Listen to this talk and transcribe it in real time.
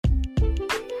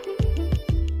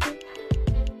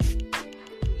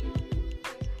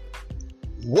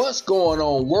What's going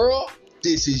on, world?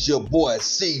 This is your boy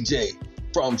CJ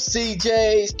from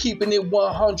CJ's Keeping It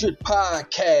 100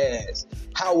 podcast.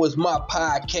 How is my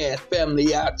podcast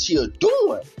family out here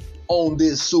doing on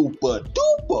this super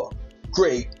duper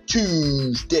great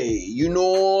Tuesday? You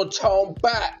know what I'm talking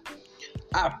about?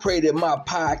 I pray that my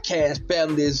podcast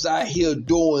family is out here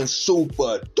doing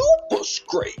super duper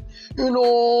great. You know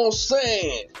what I'm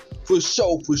saying? For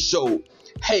sure.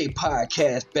 Hey,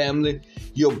 podcast family,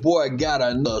 your boy got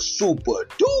another super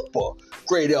duper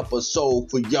great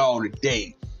episode for y'all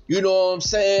today. You know what I'm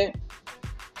saying?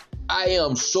 I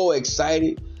am so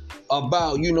excited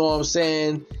about, you know what I'm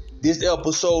saying, this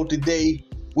episode today.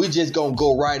 We just gonna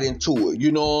go right into it.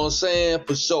 You know what I'm saying?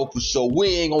 For sure. We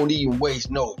ain't gonna even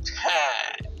waste no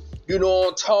time. You know what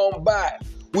I'm talking about?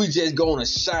 We just gonna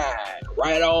shine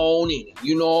right on in it.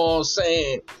 You know what I'm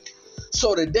saying?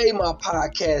 So today, my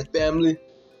podcast family,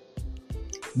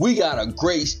 we got a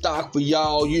great stock for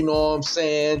y'all. You know what I'm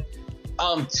saying?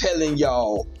 I'm telling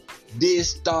y'all,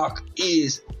 this stock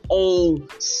is on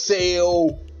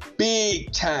sale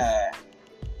big time.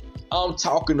 I'm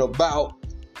talking about,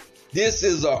 this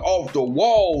is a off the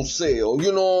wall sale.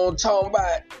 You know what I'm talking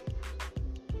about?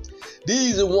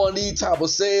 These are one of these type of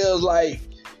sales, like,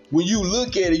 when you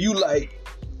look at it, you like,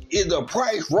 is the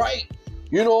price right?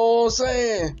 You know what I'm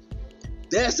saying?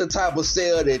 That's the type of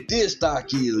sale that this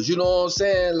stock is. You know what I'm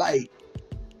saying? Like,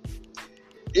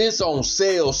 it's on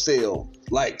sale.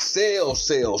 Like, sale.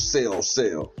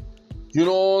 You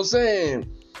know what I'm saying?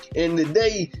 And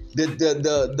today,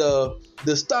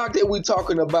 the stock that we're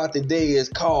talking about today is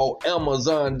called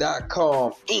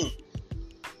Amazon.com Inc.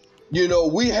 You know,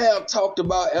 we have talked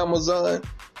about Amazon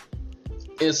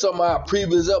in some of our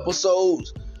previous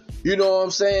episodes. You know what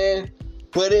I'm saying?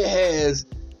 But it has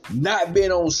not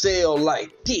been on sale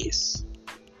like this.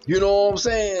 You know what I'm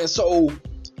saying? So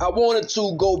I wanted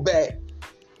to go back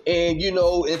and, you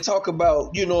know, and talk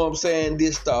about, you know what I'm saying,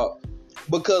 this stock,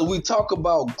 because we talk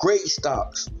about great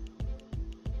stocks,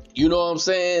 you know what I'm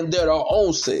saying, that are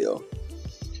on sale.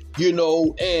 You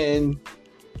know, and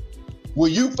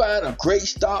when you find a great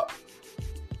stock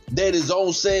that is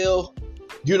on sale,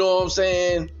 you know what I'm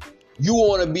saying, you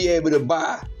want to be able to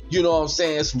buy, you know what I'm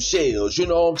saying, some shares. You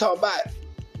know what I'm talking about?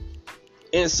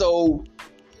 And so,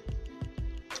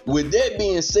 with that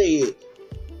being said,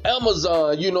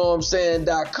 Amazon, you know what I'm saying,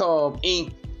 .com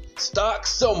Inc. stock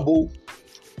symbol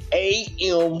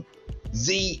AMZN.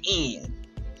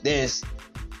 That's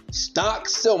stock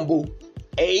symbol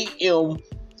AMZN.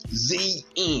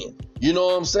 You know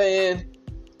what I'm saying?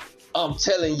 I'm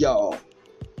telling y'all,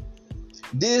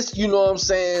 this, you know what I'm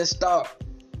saying, stock,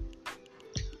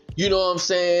 you know what I'm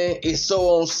saying, it's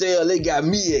so on sale, it got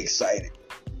me excited.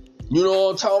 You know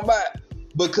what I'm talking about?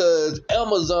 Because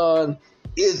Amazon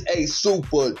is a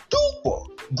super duper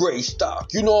great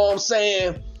stock. You know what I'm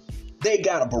saying? They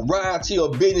got a variety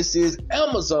of businesses.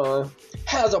 Amazon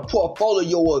has a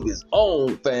portfolio of its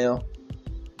own, fam.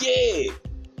 Yeah.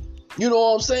 You know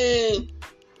what I'm saying?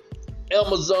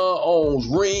 Amazon owns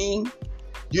Ring.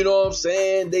 You know what I'm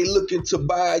saying? They looking to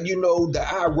buy, you know, the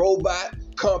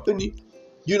iRobot company.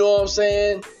 You know what I'm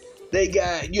saying? They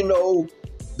got, you know,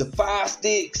 the Fire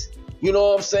Sticks. You know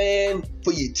what I'm saying?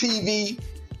 For your TV.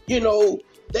 You know,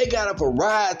 they got a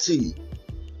variety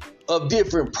of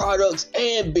different products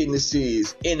and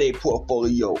businesses in their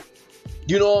portfolio.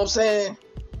 You know what I'm saying?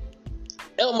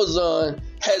 Amazon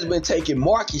has been taking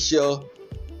market share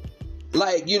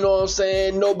like, you know what I'm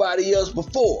saying, nobody else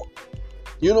before.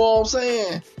 You know what I'm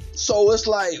saying? So it's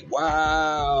like,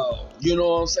 wow. You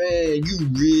know what I'm saying? You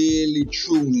really,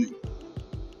 truly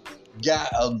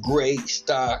got a great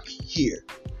stock here.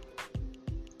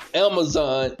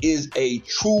 Amazon is a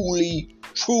truly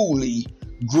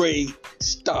great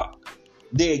stock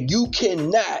that you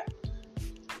cannot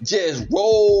just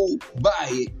roll by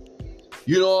it,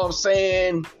 you know what I'm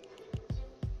saying,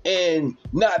 and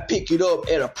not pick it up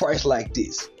at a price like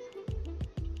this.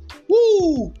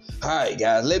 Woo! Alright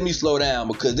guys, let me slow down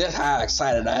because that's how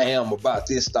excited I am about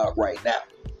this stock right now.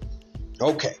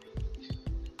 Okay.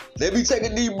 Let me take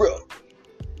a deep breath.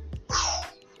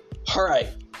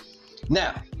 Alright.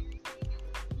 Now,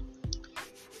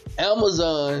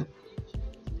 Amazon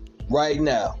right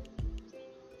now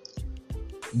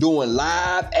doing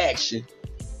live action.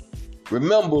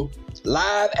 Remember,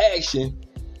 live action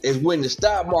is when the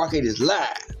stock market is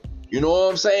live. You know what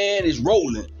I'm saying? It's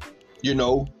rolling. You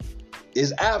know,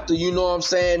 it's after, you know what I'm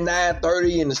saying,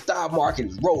 9:30 and the stock market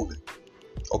is rolling.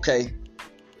 Okay.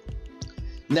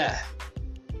 Now,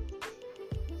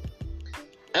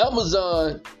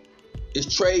 Amazon is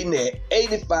trading at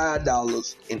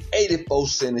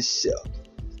 $85.84 a share.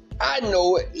 I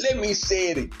know it. Let me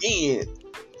say it again.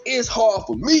 It's hard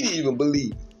for me to even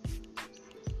believe it.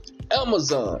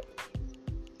 Amazon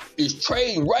is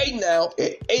trading right now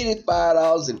at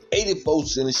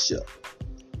 $85.84 a share.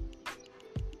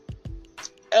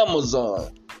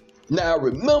 Amazon. Now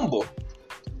remember,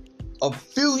 a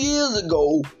few years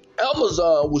ago,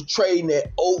 Amazon was trading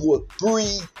at over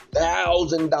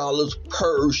 $3,000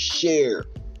 per share.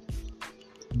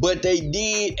 But they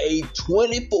did a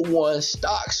 20-for-1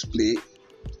 stock split,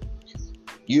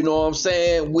 you know what I'm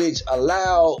saying, which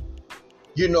allowed,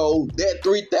 that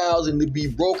 3,000 to be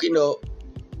broken up,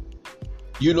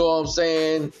 you know what I'm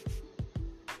saying,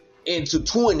 into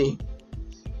 20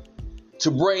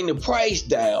 to bring the price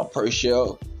down per share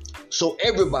so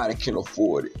everybody can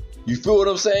afford it. You feel what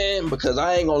I'm saying? Because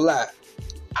I ain't gonna lie,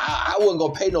 I wasn't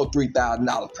gonna pay no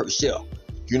 $3,000 per share.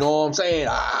 You know what I'm saying?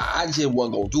 I just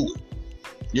wasn't gonna do it.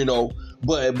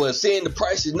 But seeing the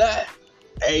prices now,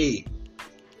 hey,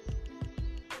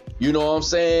 you know what I'm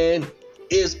saying?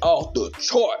 It's off the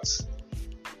charts.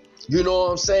 You know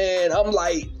what I'm saying? I'm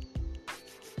like,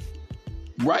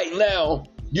 right now,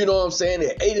 you know what I'm saying,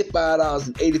 at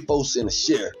 $85.84 a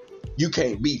share, you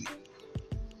can't beat it.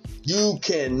 You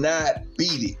cannot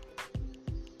beat it.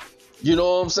 You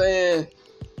know what I'm saying?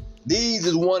 These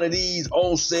is one of these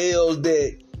on sales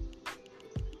that,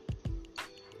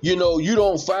 you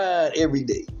don't find every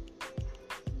day.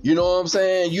 You know what I'm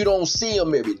saying? You don't see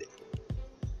them every day.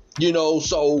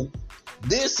 So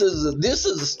this is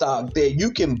a stock that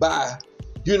you can buy,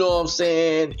 you know what I'm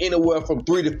saying, anywhere from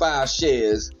 3 to 5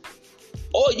 shares.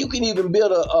 Or you can even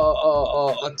build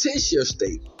a 10-share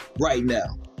stake right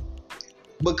now.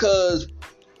 Because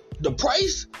the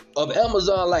price of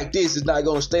Amazon like this is not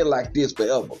going to stay like this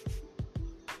forever.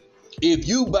 If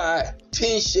you buy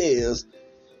 10 shares,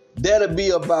 that'll be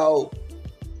about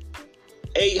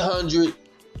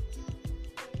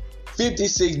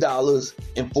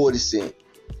 $856.40.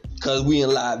 Because we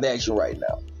in live action right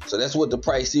now. So that's what the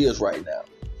price is right now.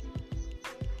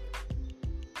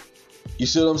 You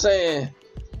see what I'm saying?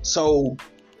 So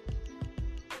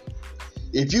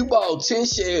if you bought 10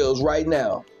 shares right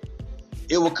now,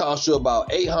 it will cost you about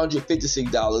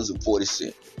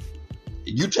 $856.40.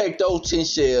 If you take those 10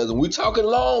 shares, and we're talking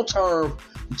long term,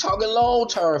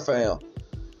 fam.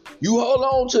 You hold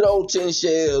on to those 10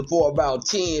 shares for about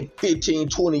 10, 15,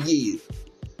 20 years.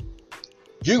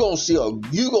 You're gonna see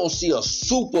a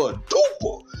super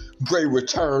duper great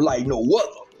return like no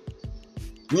other.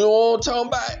 You know what I'm talking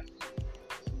about?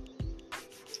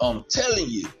 I'm telling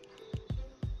you.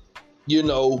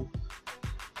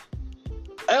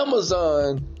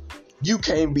 Amazon, you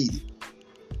can't beat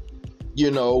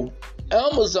it.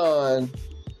 Amazon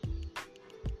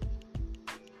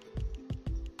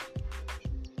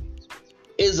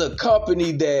is a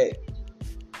company that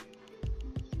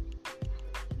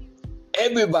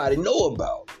everybody know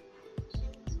about.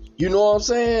 You know what I'm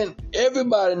saying?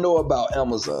 Everybody know about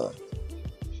Amazon.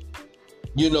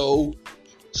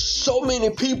 So many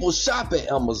people shop at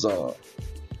Amazon.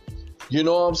 You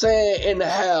know what I'm saying? And to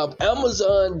have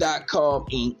Amazon.com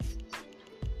Inc.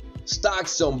 stock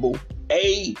symbol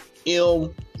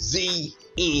AMZN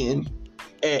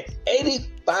at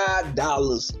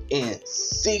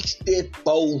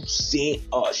 $85.64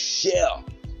 a share.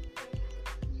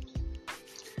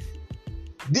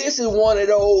 This is one of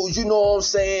those, you know what I'm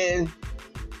saying?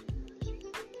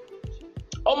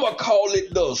 I'm going to call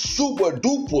it the super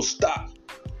duper stock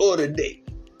of the day.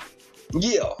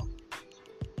 Yeah.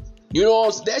 You know what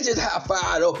I'm saying? That's just how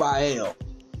fired up I am.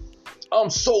 I'm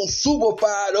so super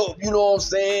fired up, you know what I'm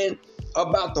saying,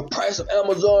 about the price of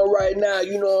Amazon right now.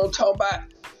 You know what I'm talking about?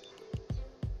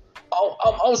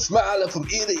 I'm smiling from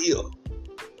ear to ear.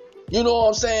 You know what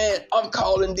I'm saying? I'm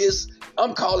calling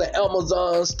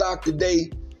Amazon stock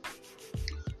today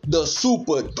the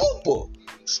super duper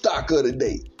stock of the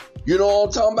day. You know what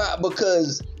I'm talking about?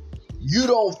 Because you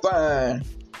don't find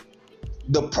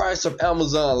the price of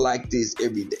Amazon like this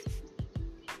every day.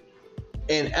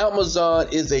 And Amazon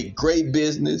is a great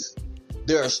business.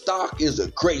 Their stock is a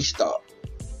great stock.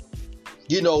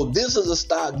 This is a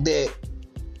stock that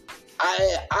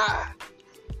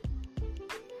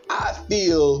I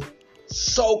feel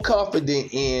so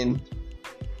confident in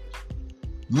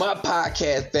my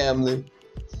podcast family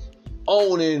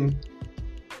owning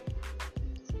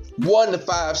 1 to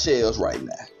 5 shares right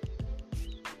now.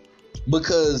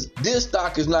 Because this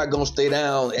stock is not going to stay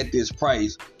down at this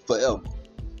price forever.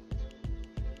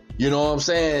 You know what I'm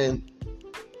saying?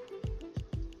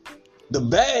 The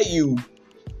value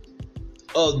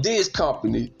of this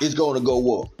company is going to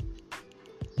go up.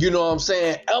 You know what I'm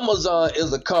saying? Amazon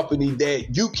is a company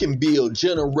that you can build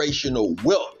generational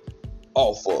wealth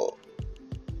off of.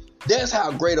 That's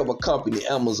how great of a company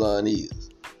Amazon is.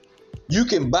 You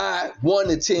can buy 1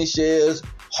 to 10 shares,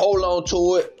 hold on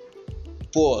to it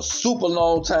for a super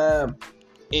long time,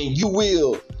 and you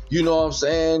will,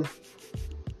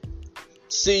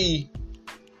 see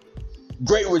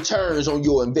great returns on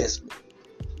your investment.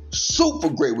 Super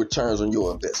great returns on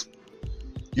your investment.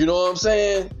 You know what I'm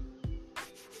saying?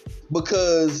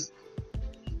 Because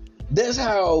that's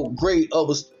how great of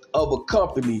a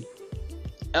company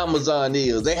Amazon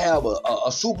is. They have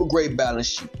a super great balance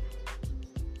sheet.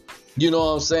 You know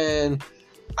what I'm saying?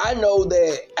 I know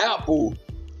that Apple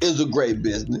is a great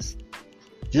business.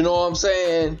 You know what I'm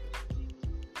saying?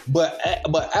 But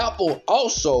Apple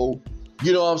also,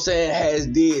 has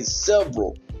did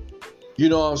several,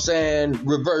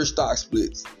 reverse stock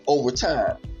splits over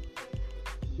time.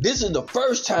 This is the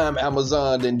first time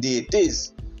Amazon done did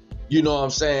this,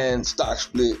 stock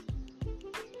split.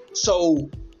 So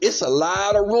it's a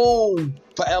lot of room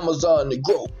for Amazon to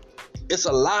grow. It's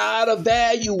a lot of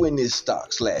value in this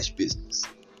stock/business.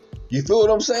 You feel what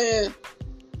I'm saying?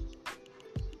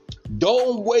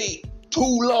 Don't wait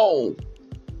too long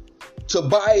to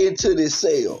buy into this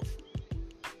sale.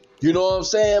 You know what I'm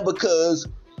saying? Because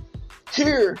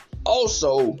here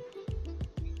also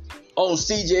on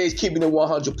CJ's Keeping It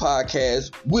 100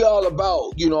 podcast, we all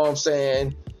about,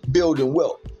 building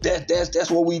wealth.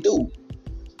 That's what we do.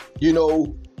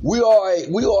 We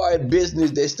are a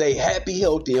business that stay happy,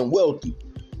 healthy, and wealthy.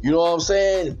 You know what I'm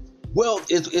saying? Wealth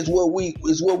is what we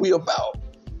about.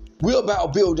 We're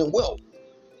about building wealth.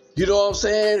 You know what I'm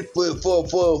saying?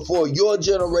 For your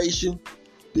generation,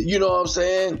 you know what I'm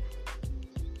saying?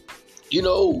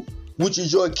 Which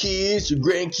is your kids, your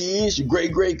grandkids, your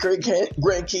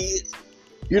great-great-grandkids.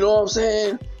 You know what I'm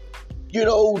saying?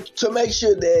 To make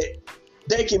sure that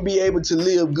they can be able to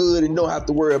live good and don't have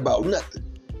to worry about nothing.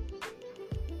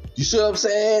 You see what I'm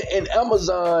saying? And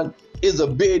Amazon is a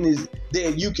business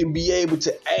that you can be able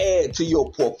to add to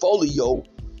your portfolio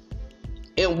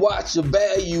and watch the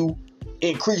value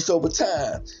increase over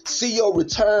time. See your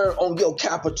return on your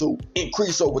capital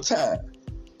increase over time.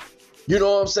 You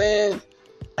know what I'm saying?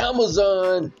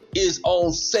 Amazon is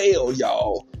on sale,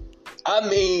 y'all. I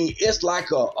mean, it's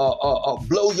like a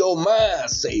blow your mind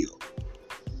sale.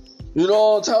 You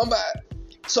know what I'm talking about?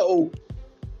 So,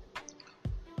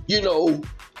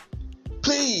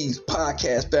 please,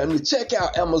 podcast family, check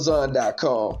out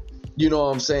Amazon.com. You know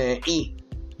what I'm saying? Inc.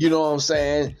 You know what I'm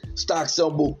saying? Stock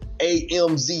symbol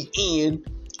AMZN,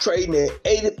 trading at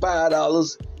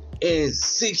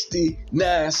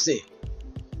 $85.69.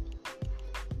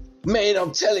 Man,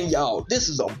 I'm telling y'all, this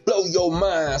is a blow your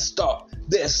mind stock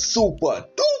that's super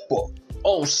duper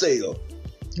on sale.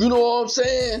 You know what I'm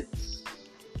saying?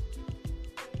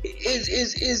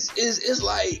 It's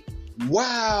like,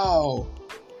 wow.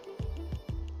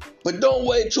 But don't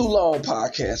wait too long,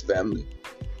 podcast family.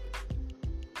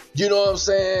 You know what I'm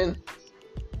saying?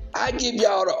 I give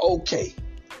y'all the okay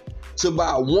to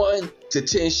buy 1 to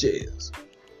 10 shares.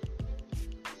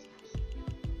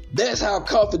 That's how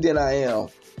confident I am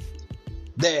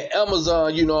that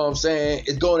Amazon, is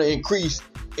going to increase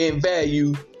in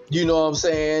value,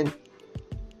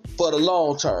 for the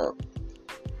long term.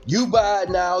 You buy it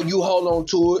now, you hold on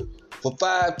to it for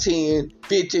 5, 10,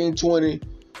 15, 20,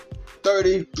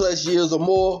 30 plus years or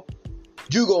more,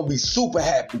 you're going to be super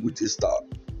happy with this stock.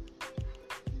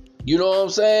 You know what I'm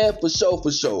saying? For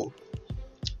sure.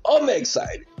 I'm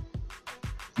excited.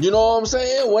 You know what I'm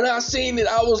saying? When I seen it,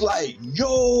 I was like,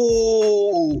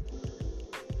 yo,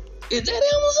 is that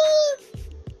Amazon?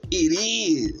 It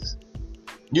is.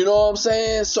 You know what I'm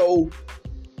saying? So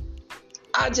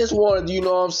I just wanted,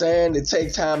 to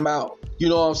take time out,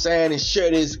 and share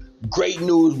this great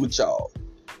news with y'all.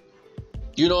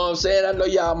 You know what I'm saying? I know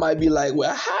y'all might be like,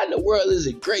 well, how in the world is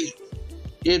it great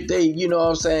if they,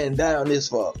 down this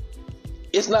far?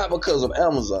 It's not because of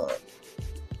Amazon.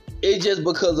 It's just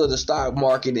because of the stock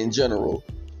market in general.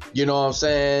 You know what I'm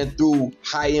saying? Through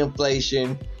high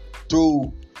inflation,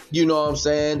 through,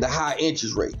 the high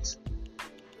interest rates.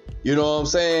 You know what I'm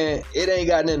saying? It ain't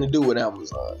got nothing to do with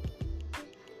Amazon.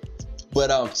 But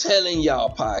I'm telling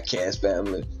y'all, podcast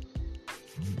family,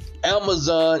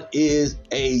 Amazon is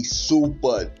a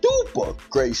super duper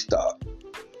great stock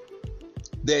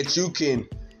that you can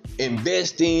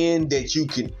invest in, that you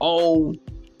can own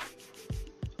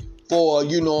for, a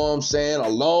long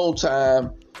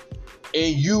time,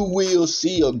 and you will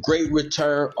see a great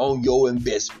return on your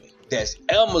investment. That's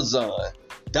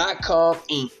Amazon.com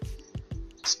Inc.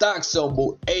 Stock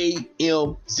symbol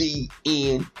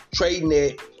AMZN, trading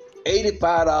at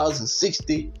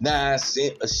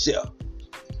 $85.69 a share.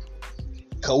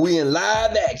 Cause we in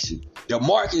live action. The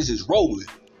markets is rolling.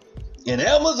 And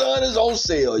Amazon is on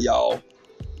sale, y'all.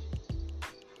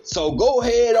 So go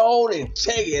ahead on and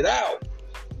check it out.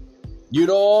 You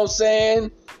know what I'm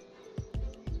saying?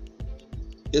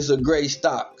 It's a great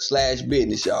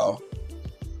stock/business, y'all.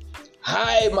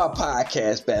 Hi, my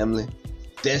podcast family.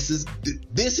 This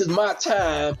is my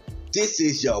time. This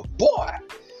is your boy,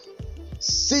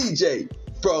 CJ,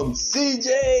 from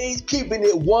CJ's Keeping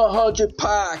It 100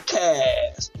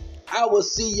 Podcast. I will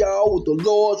see y'all with the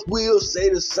Lord's will. Say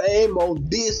the same on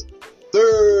this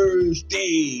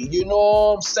Thursday. You know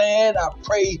what I'm saying? I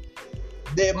pray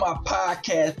that my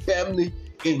podcast family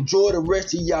enjoy the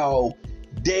rest of y'all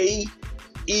day,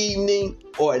 evening,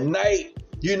 or night.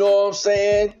 You know what I'm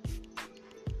saying?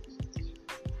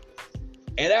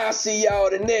 And I'll see y'all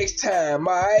the next time,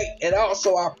 alright? And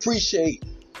also, I appreciate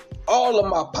all of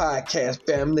my podcast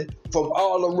family from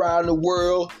all around the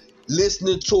world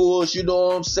listening to us. You know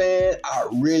what I'm saying? I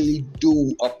really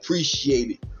do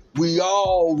appreciate it. We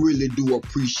all really do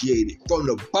appreciate it from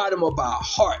the bottom of our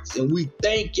hearts. And we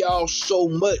thank y'all so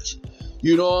much.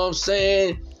 You know what I'm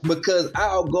saying? Because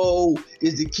our goal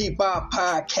is to keep our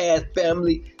podcast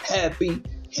family happy,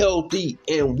 healthy,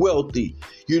 and wealthy.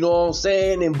 You know what I'm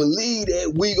saying? And believe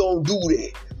that we gonna do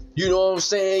that. You know what I'm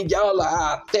saying? Y'all are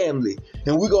our family.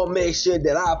 And we gonna make sure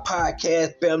that our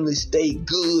podcast family stay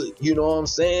good. You know what I'm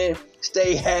saying?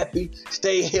 Stay happy,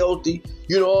 stay healthy.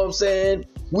 You know what I'm saying?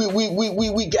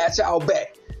 We got y'all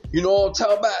back. You know what I'm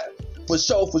talking about? For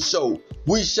sure.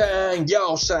 We shine,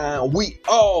 y'all shine. We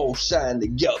all shine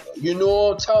together. You know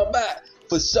what I'm talking about?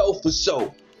 For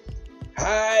sure.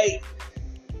 Alright.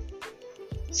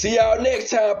 See y'all next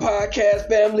time, podcast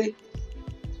family.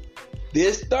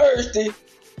 This Thursday.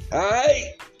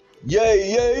 Alright?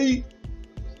 Yay.